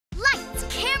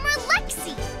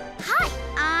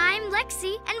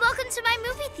Lexi, and welcome to my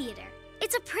movie theater.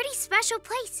 It's a pretty special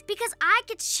place because I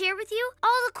get to share with you all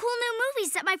the cool new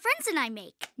movies that my friends and I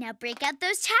make. Now break out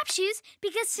those tap shoes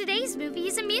because today's movie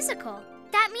is a musical.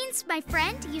 That means my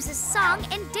friend uses song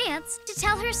and dance to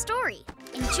tell her story.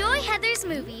 Enjoy Heather's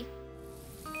movie.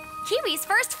 Kiwi's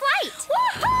first flight!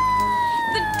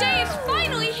 Woohoo! The day is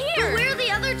finally here! But where are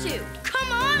the other two?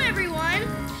 Come on, everyone!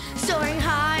 Soaring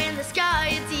high in the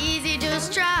sky, it's easy,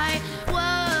 just try.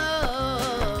 Whoa!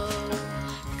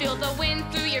 Feel the wind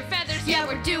through your feathers. Yeah,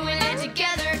 we're doing it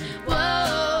together.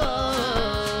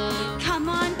 Whoa! Come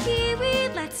on, Kiwi,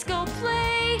 let's go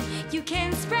play. You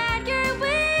can spread your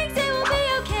wings, it will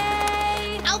be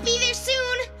okay. I'll be there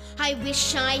soon. I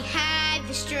wish I had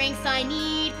the strength I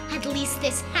need. At least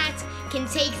this hat can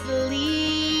take the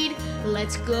lead.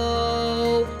 Let's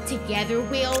go. Together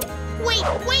we'll... Wait,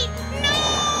 no!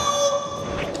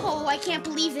 Oh, I can't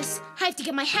believe this. I have to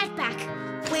get my hat back.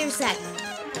 Where's that?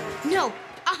 No.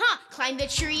 Aha! Climb the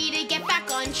tree to get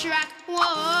back on track.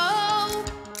 Whoa!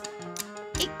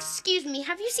 Excuse me,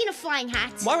 have you seen a flying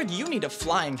hat? Why would you need a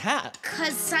flying hat?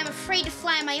 'Cause I'm afraid to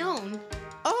fly on my own.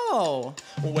 Oh,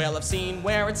 well, I've seen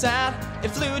where it's at.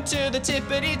 It flew to the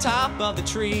tippity top of the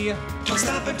tree. Don't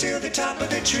stop until the top of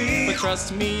the tree. But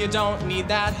trust me, you don't need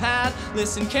that hat.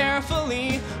 Listen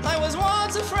carefully. I was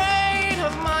once afraid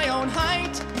of my own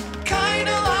height.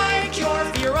 Kinda like your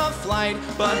fear of flight.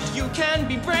 But you can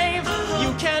be brave,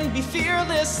 you can be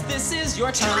fearless. This is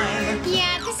your time.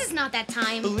 Yeah, this is not that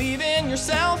time. Believe in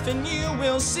yourself and you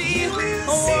will see a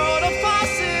world of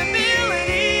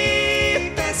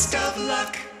possibility. Best of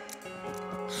luck.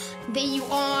 There you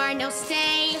are, now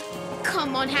stay.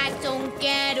 Come on, hat, don't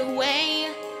get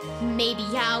away. Maybe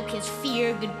I'll kiss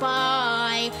fear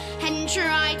goodbye and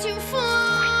try to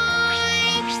fly.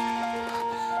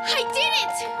 I did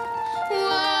it!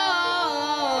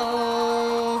 Whoa!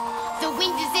 The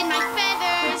wind is in my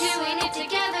feathers. We're doing it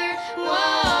together. Whoa!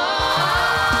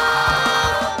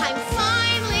 I'm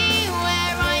finally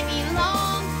where I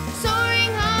belong.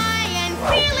 Soaring high and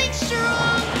feeling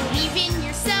strong. Believe in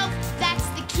yourself, that's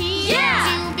the key. Yeah!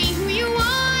 To be who you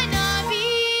wanna be.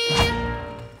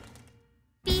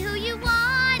 Be who you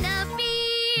wanna be.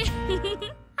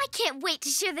 I can't wait to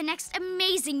share the next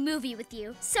amazing movie with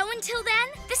you. So until then,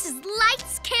 this is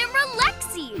Lights, Camera,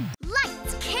 Lexi.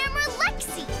 Lights, Camera,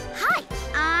 Lexi. Hi,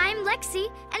 I'm Lexi,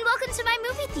 and welcome to my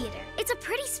movie theater. It's a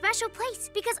pretty special place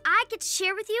because I get to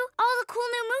share with you all the cool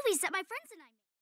new movies that my friends and I